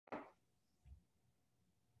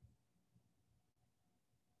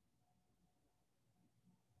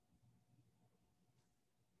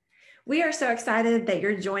We are so excited that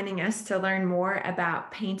you're joining us to learn more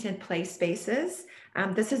about painted play spaces.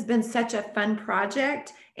 This has been such a fun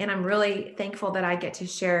project, and I'm really thankful that I get to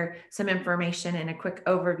share some information and a quick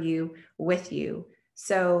overview with you.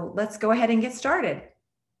 So let's go ahead and get started.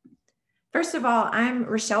 First of all, I'm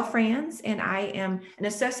Rochelle Franz, and I am an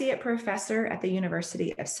associate professor at the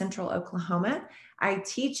University of Central Oklahoma. I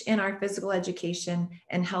teach in our physical education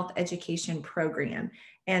and health education program.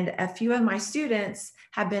 And a few of my students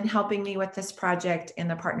have been helping me with this project in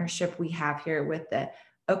the partnership we have here with the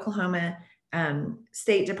Oklahoma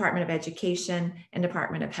State Department of Education and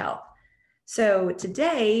Department of Health. So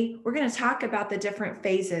today we're going to talk about the different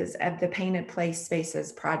phases of the Painted Play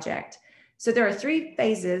Spaces project. So there are three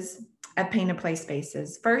phases of Painted Play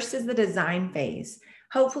Spaces. First is the design phase.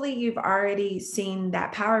 Hopefully you've already seen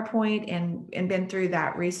that PowerPoint and been through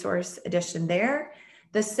that resource edition there.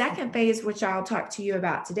 The second phase, which I'll talk to you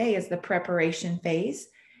about today, is the preparation phase.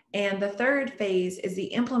 And the third phase is the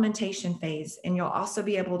implementation phase. And you'll also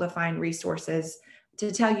be able to find resources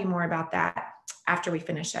to tell you more about that after we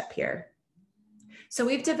finish up here. So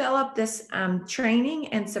we've developed this training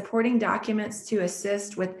and supporting documents to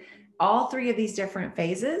assist with all three of these different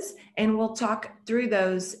phases, and we'll talk through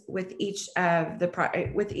those with each of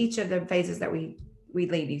the phases that we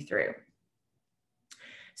lead you through.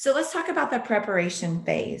 So let's talk about the preparation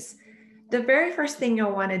phase. The very first thing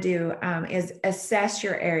you'll want to do is assess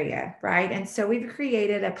your area, right? And so we've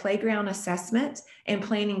created a playground assessment and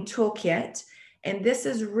planning toolkit. And this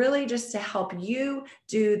is really just to help you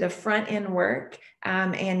do the front end work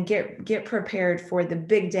and get prepared for the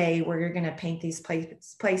big day where you're going to paint these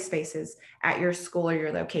play spaces at your school or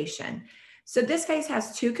your location. So this phase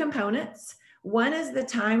has two components. One is the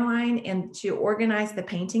timeline and to organize the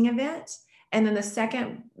painting event. And then the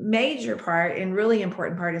second major part and really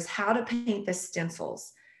important part is how to paint the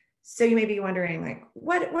stencils. So you may be wondering, like,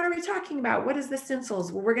 what are we talking about? What is the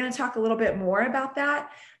stencils? Well, we're going to talk a little bit more about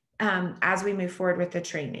that as we move forward with the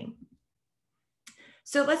training.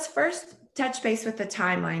 So let's first touch base with the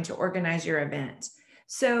timeline to organize your event.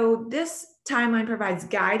 So this timeline provides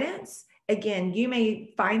guidance. Again, you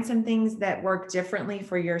may find some things that work differently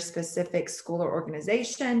for your specific school or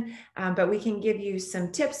organization, but we can give you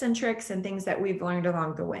some tips and tricks and things that we've learned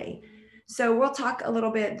along the way. So we'll talk a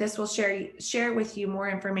little bit, this will share with you more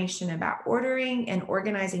information about ordering and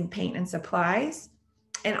organizing paint and supplies,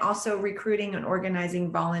 and also recruiting and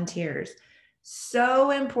organizing volunteers.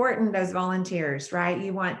 So important, those volunteers, right?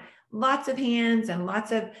 You want lots of hands and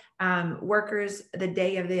lots of workers the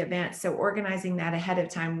day of the event. So organizing that ahead of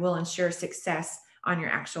time will ensure success on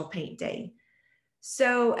your actual paint day.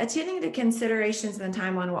 So attending to considerations in the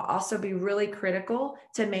timeline will also be really critical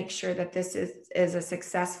to make sure that this is a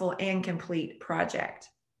successful and complete project.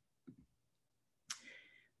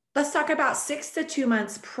 Let's talk about 6 to 2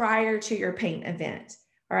 months prior to your paint event.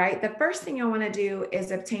 All right, the first thing you'll want to do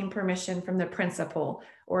is obtain permission from the principal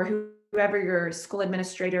or whoever your school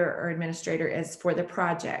administrator or administrator is for the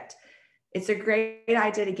project. It's a great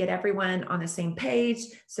idea to get everyone on the same page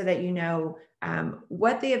so that you know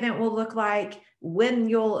what the event will look like, when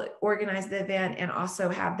you'll organize the event, and also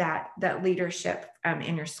have that leadership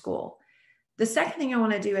in your school. The second thing I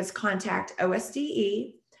want to do is contact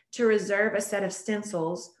OSDE to reserve a set of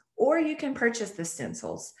stencils, or you can purchase the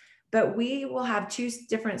stencils. But we will have 2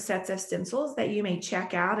 different sets of stencils that you may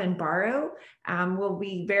check out and borrow. Will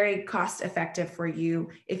be very cost effective for you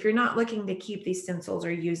if you're not looking to keep these stencils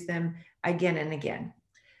or use them again and again.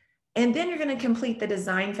 And then you're going to complete the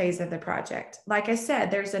design phase of the project. Like I said,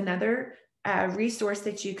 there's another resource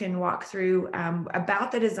that you can walk through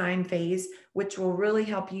about the design phase, which will really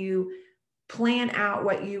help you plan out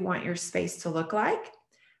what you want your space to look like.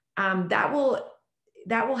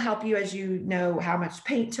 That will help you as you know how much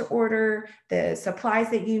paint to order, the supplies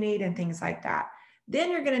that you need, and things like that. Then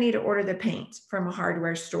you're going to need to order the paint from a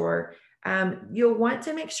hardware store. You'll want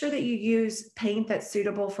to make sure that you use paint that's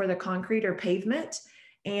suitable for the concrete or pavement,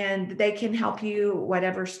 and they can help you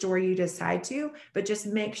whatever store you decide to, but just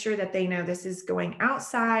make sure that they know this is going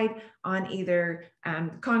outside on either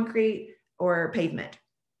concrete or pavement.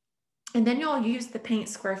 And then you'll use the paint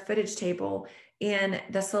square footage table in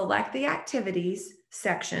the select the activities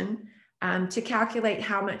section to calculate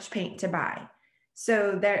how much paint to buy.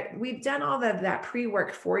 So that we've done all of that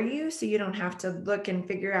pre-work for you, so you don't have to look and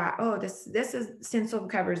figure out, oh, this stencil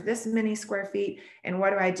covers this many square feet, and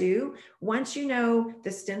what do I do? Once you know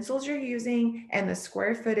the stencils you're using and the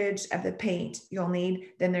square footage of the paint you'll need,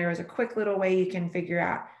 then there is a quick little way you can figure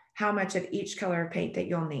out how much of each color of paint that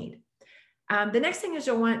you'll need. The next thing is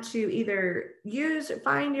you'll want to either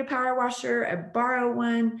find your power washer or borrow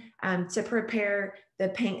one to prepare the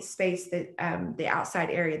paint space that the outside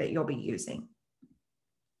area that you'll be using.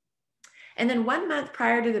 And then 1 month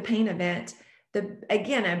prior to the paint event,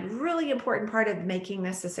 again, a really important part of making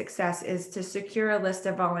this a success is to secure a list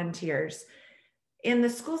of volunteers. In the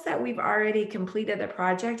schools that we've already completed the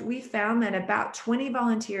project, we found that about 20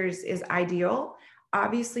 volunteers is ideal.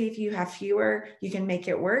 Obviously, if you have fewer, you can make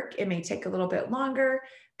it work. It may take a little bit longer,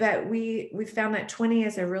 but we found that 20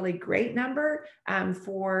 is a really great number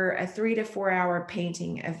for a 3 to 4 hour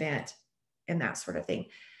painting event and that sort of thing.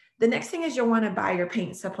 The next thing is you'll want to buy your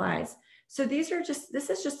paint supplies. So this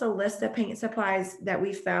is just a list of paint supplies that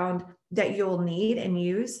we found that you'll need and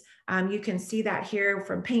use. You can see that here,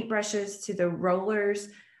 from paintbrushes to the rollers.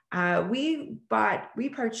 We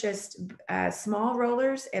purchased small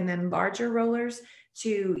rollers and then larger rollers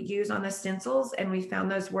to use on the stencils, and we found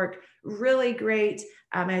those work really great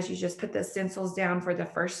as you just put the stencils down for the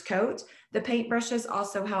first coat. The paintbrushes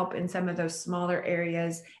also help in some of those smaller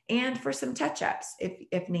areas and for some touch-ups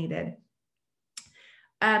if needed.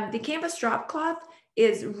 The canvas drop cloth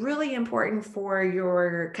is really important for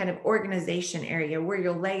your kind of organization area where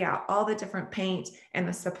you'll lay out all the different paint and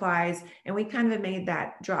the supplies. And we kind of made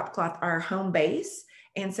that drop cloth our home base.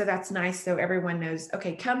 And so that's nice. So everyone knows,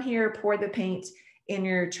 okay, come here, pour the paint in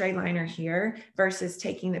your tray liner here versus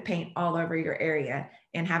taking the paint all over your area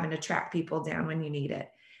and having to track people down when you need it.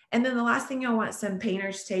 And then the last thing, you'll want some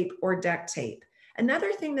painter's tape or duct tape.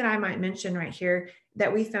 Another thing that I might mention right here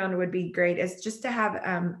that we found would be great is just to have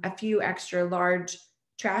a few extra large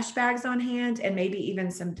trash bags on hand and maybe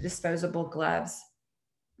even some disposable gloves.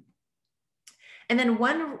 And then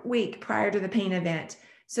 1 week prior to the paint event.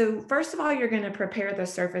 So first of all, you're going to prepare the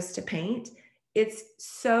surface to paint. It's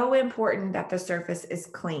so important that the surface is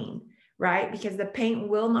clean, right? Because the paint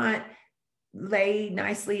will not lay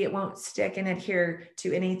nicely. It won't stick and adhere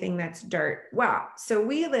to anything that's dirt. Wow. So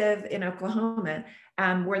we live in Oklahoma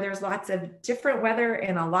where there's lots of different weather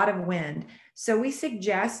and a lot of wind. So we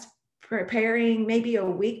suggest preparing maybe a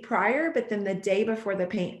week prior, but then the day before the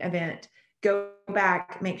paint event, go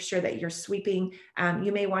back, make sure that you're sweeping.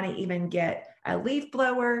 You may want to even get a leaf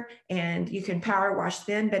blower and you can power wash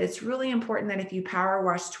then, but it's really important that if you power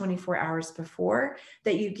wash 24 hours before,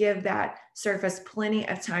 that you give that surface plenty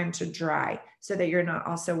of time to dry so that you're not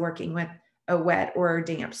also working with a wet or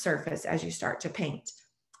damp surface as you start to paint.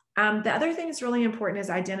 The other thing that's really important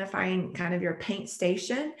is identifying kind of your paint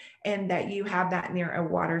station and that you have that near a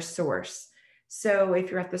water source. So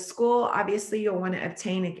if you're at the school, obviously you'll want to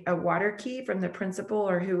obtain a water key from the principal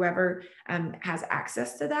or whoever has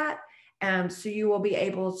access to that. So you will be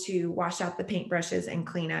able to wash out the paintbrushes and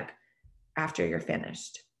clean up after you're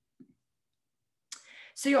finished.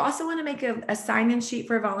 So you also want to make a sign-in sheet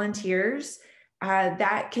for volunteers.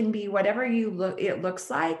 That can be whatever it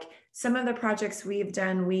looks like. Some of the projects we've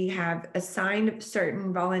done, we have assigned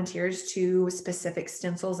certain volunteers to specific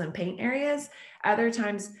stencils and paint areas. Other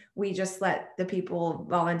times we just let the people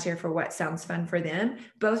volunteer for what sounds fun for them.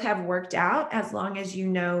 Both have worked out as long as you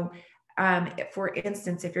know, for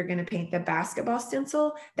instance, if you're going to paint the basketball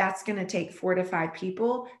stencil, that's going to take 4 to 5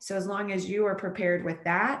 people. So as long as you are prepared with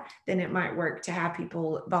that, then it might work to have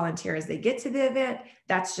people volunteer as they get to the event.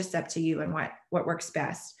 That's just up to you and what works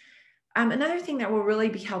best. Another thing that will really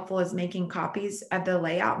be helpful is making copies of the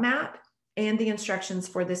layout map and the instructions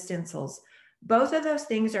for the stencils. Both of those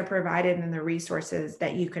things are provided in the resources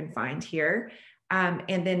that you can find here,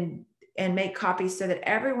 and make copies so that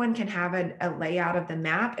everyone can have a layout of the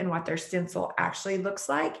map and what their stencil actually looks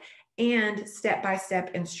like, and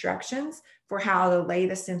step-by-step instructions for how to lay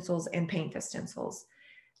the stencils and paint the stencils.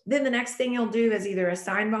 Then the next thing you'll do is either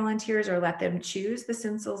assign volunteers or let them choose the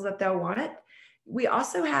stencils that they'll want. We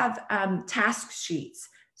also have task sheets.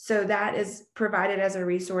 So that is provided as a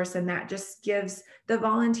resource, and that just gives the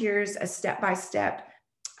volunteers a step-by-step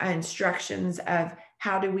instructions of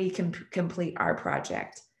how do we complete our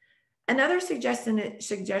project. Another suggestion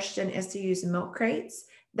is to use milk crates.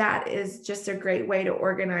 That is just a great way to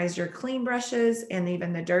organize your clean brushes and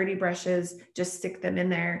even the dirty brushes. Just stick them in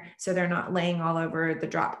there so they're not laying all over the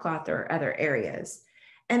drop cloth or other areas.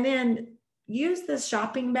 And then use the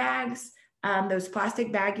shopping bags, those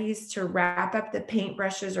plastic baggies, to wrap up the paint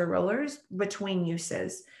brushes or rollers between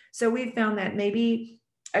uses. So we've found that maybe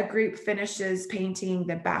a group finishes painting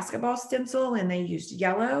the basketball stencil and they used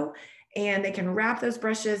yellow, and they can wrap those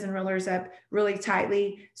brushes and rollers up really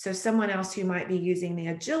tightly. So someone else who might be using the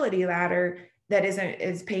agility ladder that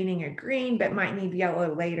is painting a green but might need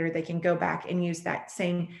yellow later, they can go back and use that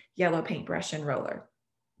same yellow paintbrush and roller.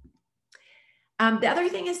 The other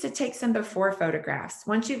thing is to take some before photographs.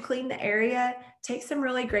 Once you've cleaned the area, take some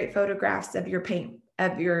really great photographs of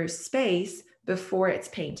your space before it's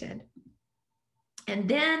painted. And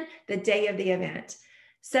then the day of the event,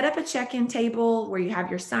 set up a check-in table where you have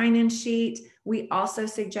your sign-in sheet. We also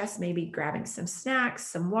suggest maybe grabbing some snacks,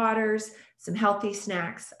 some waters, some healthy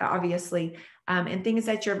snacks, obviously, and things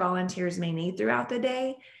that your volunteers may need throughout the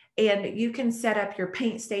day. And you can set up your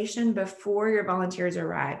paint station before your volunteers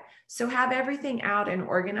arrive. So have everything out and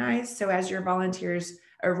organized. So as your volunteers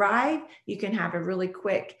arrive, you can have a really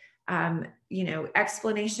quick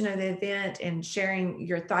explanation of the event and sharing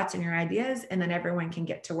your thoughts and your ideas, and then everyone can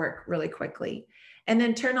get to work really quickly. And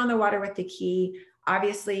then turn on the water with the key.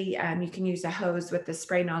 Obviously, you can use a hose with the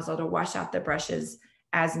spray nozzle to wash out the brushes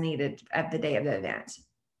as needed at the day of the event.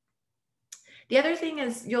 The other thing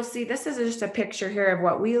is, you'll see this is just a picture here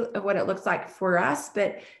of what it looks like for us,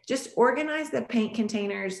 but just organize the paint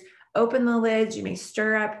containers, open the lids, you may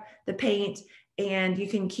stir up the paint, and you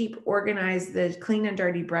can keep organized the clean and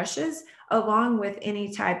dirty brushes along with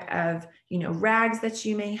any type of, rags that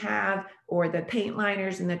you may have, or the paint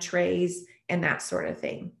liners and the trays and that sort of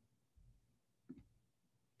thing.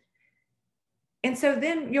 And so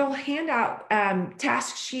then you'll hand out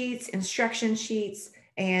task sheets, instruction sheets,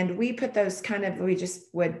 and we put those we just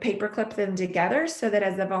would paper clip them together so that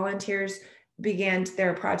as the volunteers began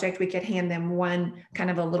their project, we could hand them one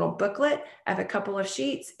kind of a little booklet of a couple of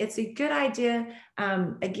sheets. It's a good idea,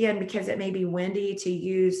 again, because it may be windy, to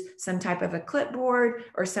use some type of a clipboard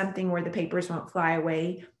or something where the papers won't fly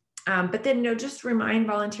away. But then just remind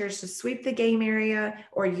volunteers to sweep the game area,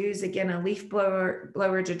 or use, again, a leaf blower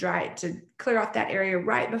to clear off that area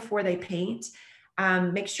right before they paint.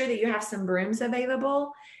 Make sure that you have some brooms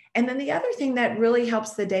available. And then the other thing that really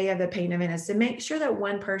helps the day of the paint event is to make sure that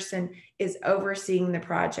one person is overseeing the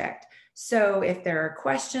project. So if there are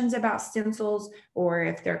questions about stencils, or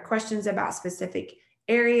if there are questions about specific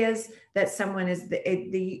areas, that someone is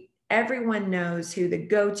everyone knows who the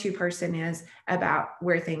go-to person is about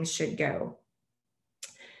where things should go.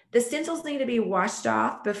 The stencils need to be washed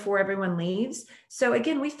off before everyone leaves. So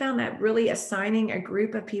again, we found that really assigning a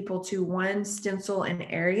group of people to one stencil an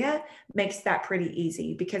area makes that pretty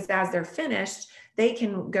easy, because as they're finished, they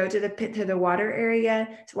can go to the water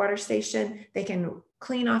area, to water station. They can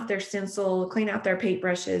clean off their stencil, clean out their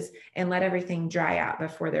paintbrushes, and let everything dry out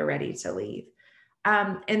before they're ready to leave.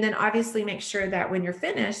 And then obviously make sure that when you're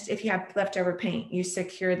finished, if you have leftover paint, you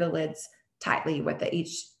secure the lids tightly with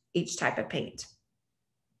each type of paint.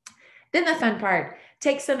 Then the fun part,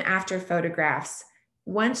 take some after photographs.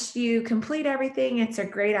 Once you complete everything, it's a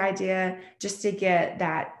great idea just to get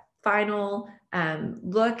that final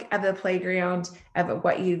look of the playground of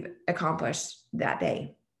what you've accomplished that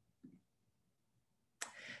day.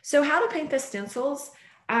 So how to paint the stencils.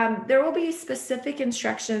 There will be specific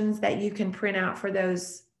instructions that you can print out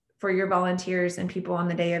for your volunteers and people on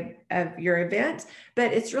the day of your event.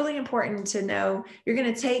 But it's really important to know you're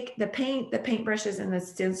going to take the paintbrushes and the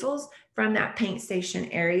stencils from that paint station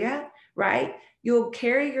area, right? You'll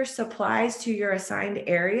carry your supplies to your assigned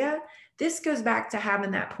area. This goes back to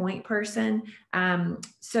having that point person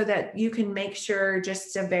so that you can make sure,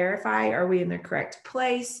 just to verify, are we in the correct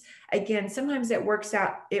place? Again, sometimes it works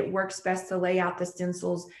best to lay out the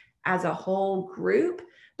stencils as a whole group,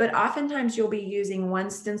 but oftentimes you'll be using one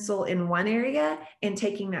stencil in one area and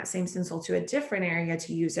taking that same stencil to a different area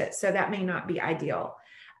to use it. So that may not be ideal.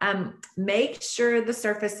 Make sure the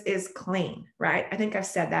surface is clean, right? I think I've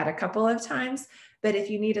said that a couple of times, but if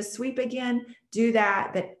you need a sweep again, do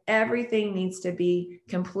that, but everything needs to be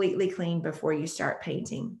completely clean before you start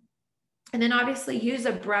painting. And then obviously use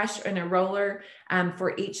a brush and a roller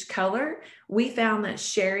for each color. We found that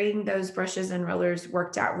sharing those brushes and rollers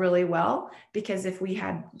worked out really well, because if we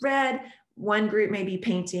had red, one group may be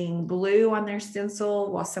painting blue on their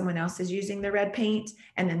stencil while someone else is using the red paint,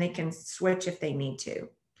 and then they can switch if they need to.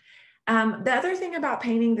 The other thing about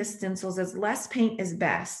painting the stencils is less paint is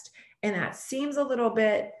best. And that seems a little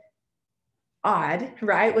bit odd,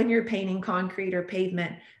 right, when you're painting concrete or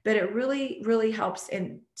pavement, but it really, really helps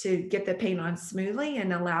to get the paint on smoothly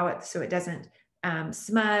and allow it so it doesn't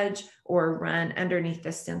smudge or run underneath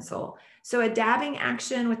the stencil. So a dabbing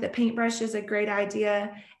action with the paintbrush is a great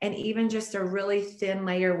idea, and even just a really thin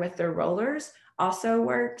layer with the rollers also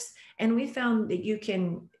works. And we found that you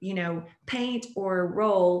can, paint or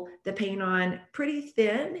roll the paint on pretty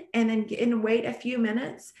thin and then wait a few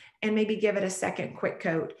minutes and maybe give it a second quick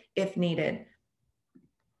coat if needed.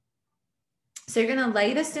 So you're going to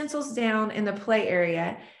lay the stencils down in the play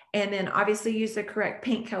area, and then obviously use the correct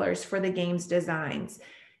paint colors for the game's designs.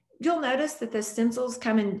 You'll notice that the stencils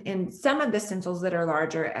come in some of the stencils that are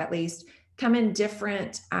larger, at least, come in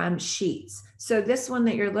different sheets. So this one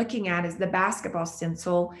that you're looking at is the basketball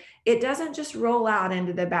stencil. It doesn't just roll out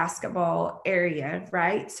into the basketball area,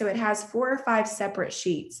 right? So it has 4 or 5 separate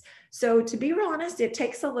sheets. So to be real honest, it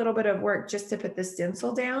takes a little bit of work just to put the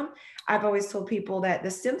stencil down. I've always told people that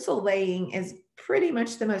the stencil laying is pretty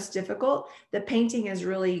much the most difficult. The painting is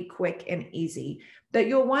really quick and easy, but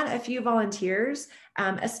you'll want a few volunteers,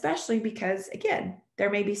 especially because, again, there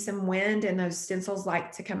may be some wind and those stencils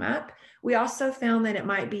like to come up. We also found that it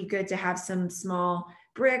might be good to have some small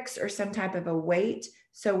bricks or some type of a weight.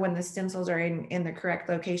 So when the stencils are in the correct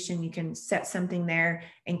location, you can set something there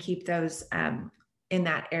and keep those in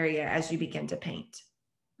that area as you begin to paint.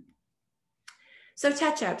 So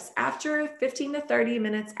touch-ups, after 15 to 30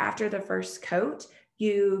 minutes after the first coat,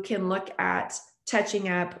 you can look at touching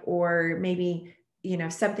up, or maybe, you know,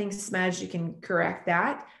 something smudged, you can correct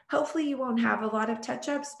that. Hopefully you won't have a lot of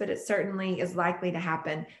touch-ups, but it certainly is likely to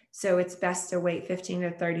happen. So it's best to wait 15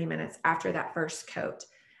 to 30 minutes after that first coat.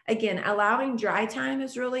 Again, allowing dry time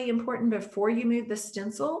is really important before you move the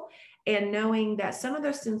stencil, and knowing that some of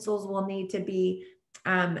those stencils will need to be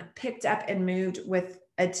picked up and moved with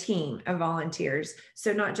a team of volunteers.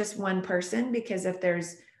 So not just one person, because if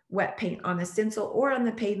there's wet paint on the stencil or on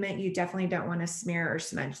the pavement, you definitely don't want to smear or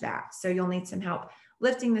smudge that. So you'll need some help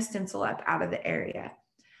lifting the stencil up out of the area.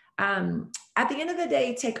 At the end of the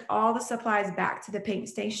day, take all the supplies back to the paint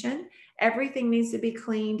station. Everything needs to be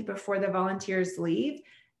cleaned before the volunteers leave.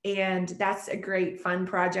 And that's a great fun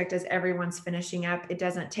project as everyone's finishing up. It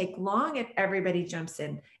doesn't take long if everybody jumps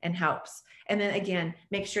in and helps. And then again,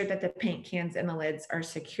 make sure that the paint cans and the lids are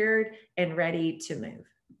secured and ready to move.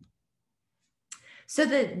 So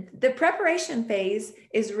the preparation phase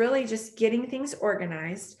is really just getting things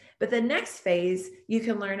organized, but the next phase, you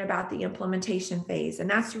can learn about the implementation phase. And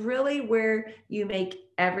that's really where you make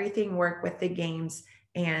everything work with the games,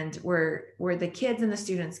 and where the kids and the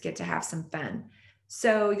students get to have some fun.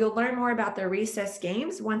 So you'll learn more about the recess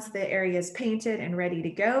games once the area is painted and ready to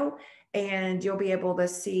go. And you'll be able to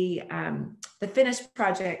see the finished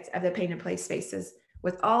project of the Paint and Play Spaces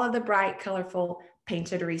with all of the bright, colorful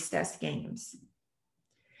painted recess games.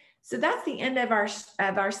 So that's the end of our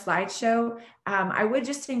slideshow. I would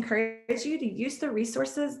just encourage you to use the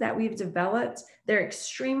resources that we've developed. They're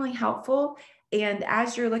extremely helpful. And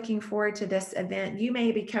as you're looking forward to this event, you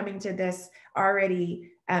may be coming to this already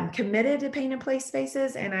committed to Paint and Play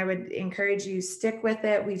Spaces, and I would encourage you stick with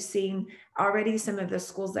it. We've seen already some of the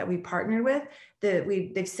schools that we partnered with that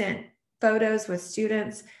they've sent photos with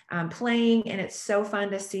students playing, and it's so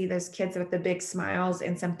fun to see those kids with the big smiles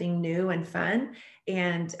and something new and fun,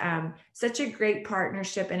 and such a great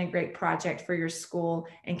partnership and a great project for your school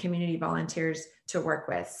and community volunteers to work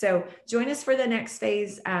with. So join us for the next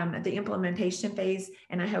phase, the implementation phase,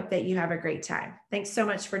 and I hope that you have a great time. Thanks so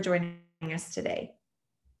much for joining us today.